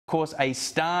course, a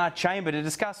star chamber to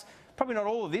discuss probably not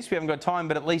all of this, we haven't got time,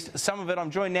 but at least some of it.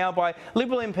 I'm joined now by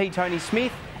Liberal MP Tony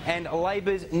Smith and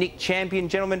Labor's Nick Champion.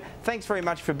 Gentlemen, thanks very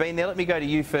much for being there. Let me go to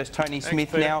you first, Tony Smith.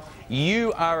 Peter. Now,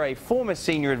 you are a former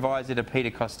senior advisor to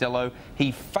Peter Costello.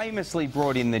 He famously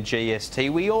brought in the GST.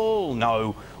 We all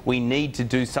know we need to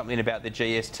do something about the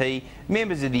GST.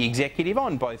 Members of the executive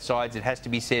on both sides, it has to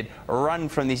be said, run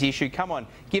from this issue. Come on,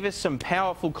 give us some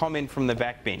powerful comment from the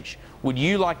backbench. Would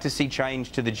you like to see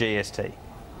change to the GST?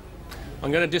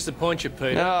 I'm going to disappoint you,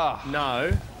 Peter. Oh.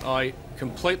 No, I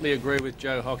completely agree with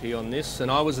Joe Hockey on this,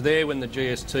 and I was there when the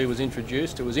GST was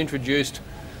introduced. It was introduced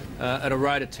at a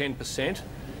rate of 10%,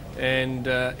 and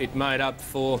it made up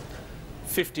for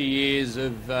 50 years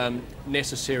of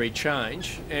necessary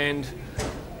change. And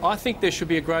I think there should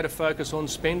be a greater focus on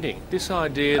spending. This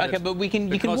idea that... OK, but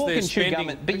you can walk and chew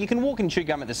gum, but you can walk and chew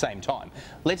gum at the same time.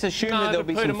 Let's assume that there'll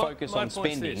be some focus on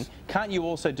spending. Can't you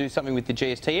also do something with the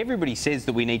GST? Everybody says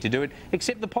that we need to do it,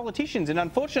 except the politicians, and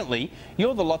unfortunately,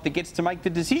 you're the lot that gets to make the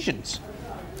decisions.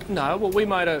 No, well, we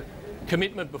made a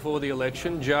commitment before the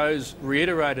election. Joe's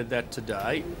reiterated that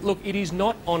today. Look, it is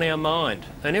not on our mind,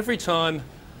 and every time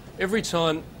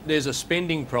there's a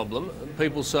spending problem,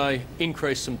 people say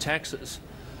increase some taxes.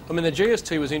 I mean, the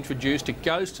GST was introduced, it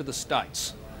goes to the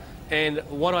states. And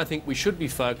what I think we should be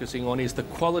focusing on is the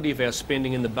quality of our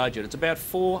spending in the budget. It's about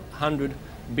 $400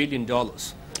 billion. All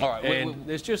right, and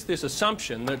there's just this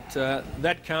assumption that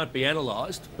that can't be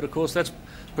analysed. But of course, that's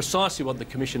precisely what the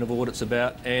Commission of Audit's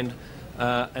about, and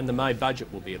the May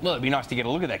budget will be about. Well, it'd be nice to get a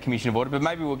look at that Commission of Audit, but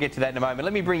maybe we'll get to that in a moment.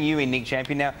 Let me bring you in, Nick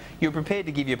Champion. Now, you're prepared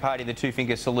to give your party the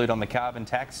two-finger salute on the carbon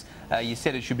tax. You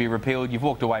said it should be repealed. You've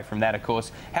walked away from that, of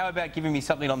course. How about giving me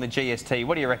something on the GST?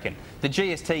 What do you reckon? The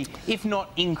GST, if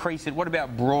not increase it, what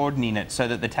about broadening it so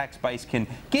that the tax base can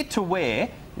get to where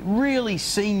really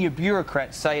senior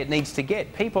bureaucrats say it needs to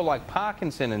get? People like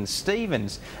Parkinson and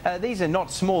Stevens, these are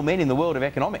not small men in the world of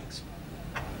economics.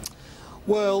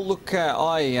 Well, look,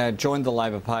 I joined the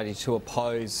Labor Party to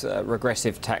oppose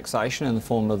regressive taxation in the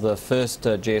form of the first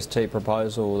GST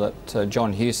proposal that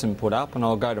John Hewson put up, and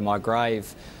I'll go to my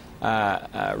grave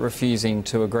refusing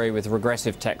to agree with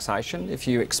regressive taxation. If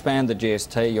you expand the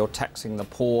GST, you're taxing the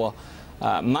poor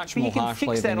much more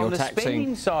harshly than you're taxing... on the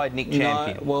spending side, Nick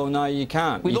Champion. No, well, no, you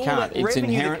can't. With you all can't. that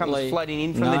revenue that comes flooding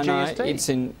in from the GST? No, it's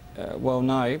in... well,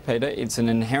 no, Peter, it's an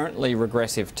inherently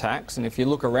regressive tax, and if you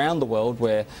look around the world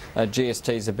where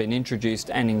GSTs have been introduced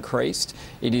and increased,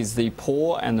 it is the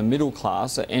poor and the middle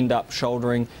class that end up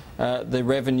shouldering the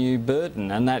revenue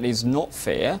burden, and that is not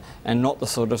fair and not the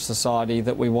sort of society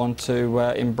that we want to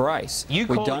embrace. Nick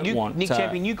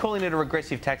Champion, you calling it a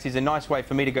regressive tax is a nice way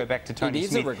for me to go back to Tony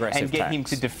Smith and get him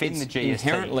to defend the GST.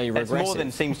 Inherently regressive. That's more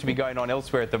than seems to be going on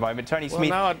elsewhere at the moment. Tony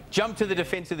Smith, jump to the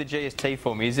defence of the GST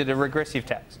for me. Is it a regressive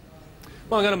tax?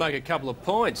 Well, I'm going to make a couple of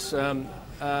points.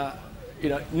 You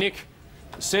know, Nick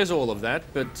says all of that,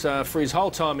 but for his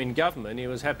whole time in government, he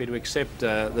was happy to accept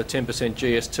the 10%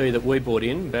 GST that we brought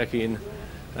in back in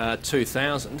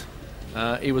 2000.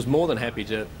 He was more than happy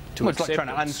to accept it. It's like trying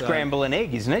to unscramble an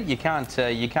egg, isn't it? You can't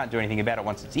do anything about it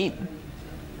once it's in.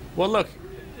 Well, look,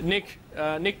 Nick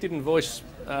didn't voice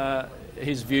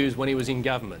his views when he was in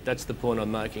government. That's the point I'm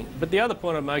making. But the other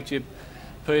point I'd make to you,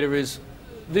 Peter, is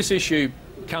this issue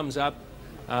comes up.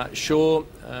 Sure,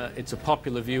 it's a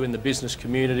popular view in the business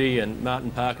community, and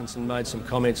Martin Parkinson made some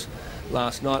comments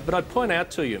last night. But I'd point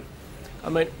out to you, I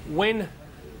mean, when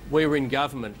we were in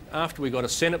government, after we got a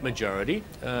Senate majority,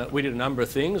 we did a number of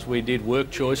things. We did work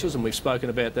choices, and we've spoken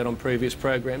about that on previous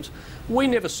programs. We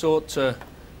never sought to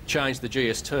change the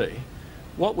GST.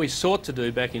 What we sought to do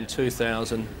back in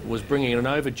 2000 was bringing an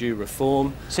overdue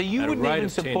reform. So you wouldn't even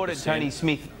support it, Tony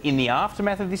Smith, in the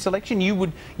aftermath of this election? You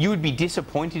would be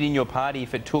disappointed in your party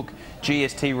if it took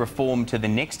GST reform to the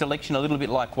next election, a little bit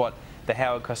like what the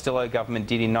Howard Costello government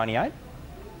did in '98?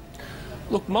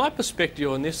 Look, my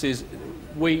perspective on this is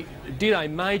we did a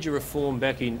major reform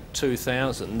back in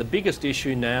 2000. The biggest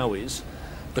issue now is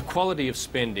the quality of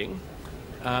spending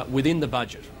within the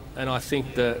budget. And I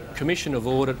think the Commission of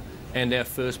Audit and our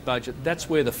first budget, that's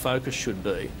where the focus should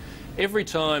be. Every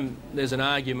time there's an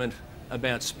argument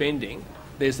about spending,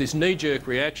 there's this knee-jerk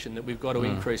reaction that we've got to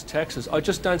increase taxes. I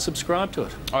just don't subscribe to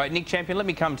it. All right, Nick Champion, let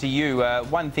me come to you.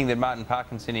 One thing that Martin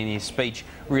Parkinson in his speech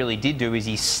really did do is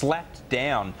he slapped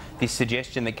down this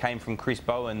suggestion that came from Chris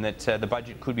Bowen that the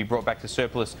budget could be brought back to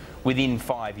surplus within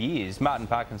 5 years. Martin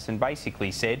Parkinson basically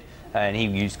said, and he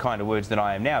used kinder words than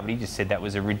I am now, but he just said that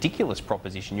was a ridiculous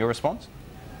proposition. Your response?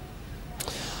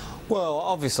 Well,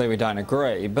 obviously we don't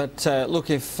agree, but look,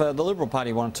 if the Liberal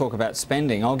Party want to talk about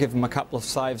spending, I'll give them a couple of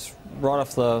saves right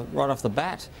off the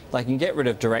bat. They can get rid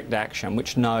of direct action,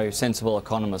 which no sensible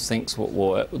economist thinks will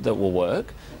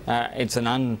work. It's an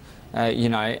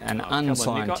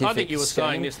unscientific. I think you were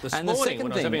saying this morning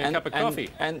when I was having a cup of coffee.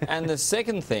 And the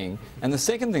second thing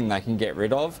they can get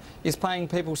rid of is paying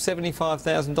people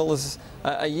 $75,000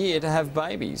 a year to have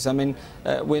babies. I mean,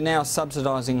 we're now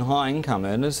subsidising high-income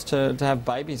earners to have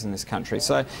babies in this country.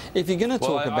 So if you're going to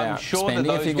talk about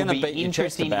spending, if you're going to be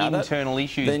interested about internal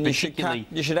issues, then you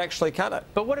should actually cut it.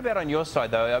 But what about on your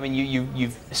side, though? I mean,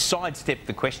 you've sidestepped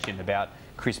the question about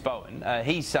Chris Bowen.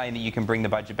 He's saying that you can bring the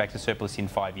budget back to surplus in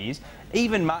 5 years.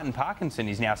 Even Martin Parkinson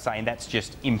is now saying that's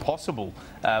just impossible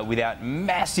without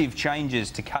massive changes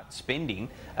to cut spending.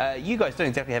 You guys don't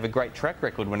exactly have a great track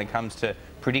record when it comes to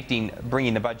predicting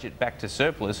bringing the budget back to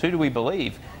surplus. Who do we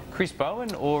believe, Chris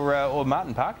Bowen or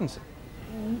Martin Parkinson?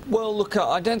 Well, look,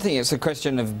 I don't think it's a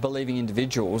question of believing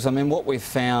individuals. I mean, what we've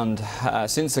found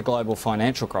since the global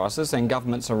financial crisis, and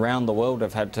governments around the world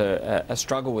have had to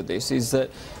struggle with this, is that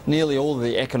nearly all of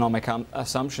the economic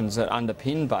assumptions that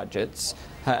underpin budgets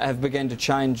have begun to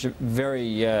change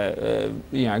very,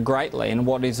 greatly in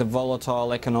what is a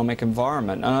volatile economic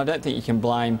environment. And I don't think you can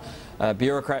blame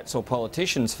bureaucrats or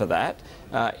politicians for that.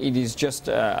 It is just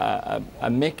a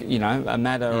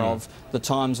matter of the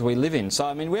times we live in. So,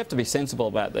 I mean, we have to be sensible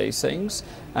about these things.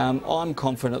 I'm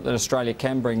confident that Australia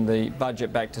can bring the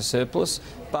budget back to surplus,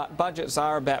 but budgets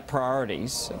are about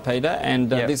priorities, Peter,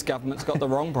 and this government's got the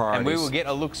wrong priorities. And we will get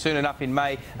a look soon enough in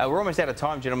May. We're almost out of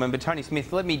time, gentlemen, but Tony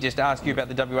Smith, let me just ask you about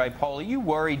the WA poll. Are you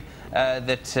worried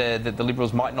that the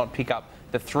Liberals might not pick up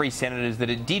the 3 senators that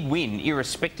it did win,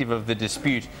 irrespective of the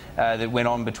dispute that went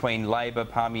on between Labor,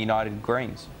 Palmer United and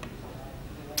Greens?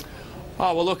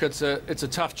 Oh, well, look, it's a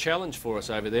tough challenge for us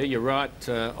over there. You're right.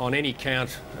 On any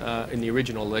count, in the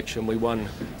original election, we won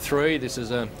 3. This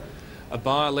is a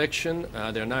by-election.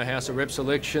 There are no House of Reps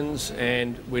elections,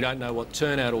 and we don't know what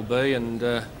turnout will be. And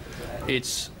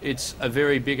it's a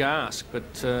very big ask.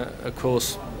 But of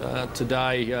course,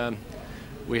 today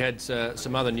we had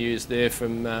some other news there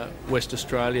from West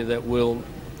Australia that will,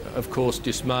 of course,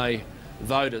 dismay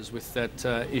voters with that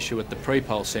issue at the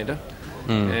pre-poll centre.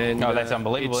 And, oh, that's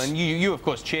unbelievable. And you, of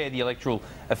course, chair the Electoral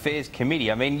Affairs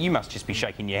Committee. I mean, you must just be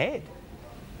shaking your head.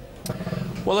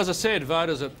 Well, as I said,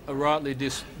 voters are rightly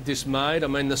dismayed. I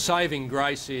mean, the saving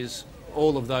grace is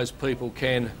all of those people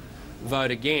can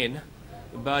vote again,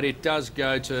 but it does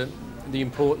go to the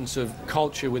importance of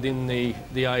culture within the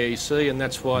AEC, and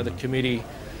that's why the committee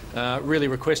really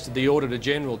requested the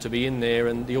Auditor-General to be in there,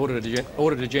 and the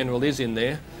Auditor-General is in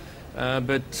there.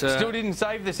 But still didn't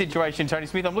save the situation, Tony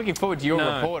Smith. I'm looking forward to your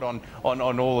report on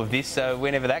all of this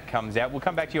whenever that comes out. We'll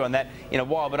come back to you on that in a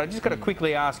while, but I just got to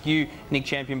quickly ask you, Nick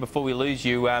Champion, before we lose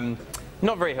you,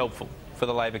 not very helpful for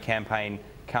the Labor campaign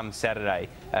come Saturday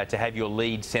to have your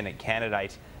lead Senate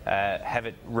candidate have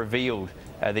it revealed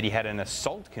that he had an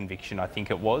assault conviction, I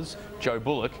think it was, Joe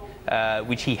Bullock,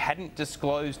 which he hadn't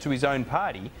disclosed to his own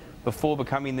party before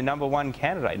becoming the ¡1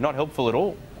 candidate. Not helpful at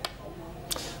all.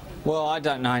 Well, I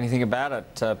don't know anything about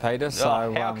it, Peter.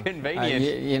 So how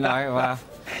convenient.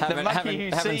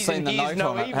 Haven't seen the note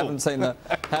on it.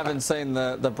 Haven't seen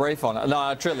the brief on it. No,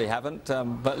 I truly haven't.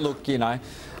 But look,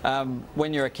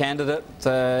 when you're a candidate,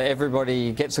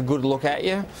 everybody gets a good look at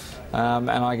you, and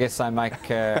I guess they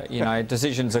make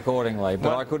decisions accordingly.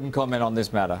 But I couldn't comment on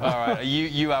this matter. All right,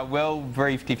 you are well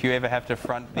briefed if you ever have to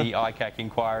front the ICAC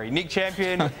inquiry. Nick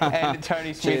Champion and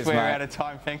Tony Smith, Cheers, we're mate. out of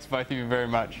time. Thanks both of you very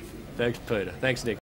much. thanks, Peter. Thanks, Nick.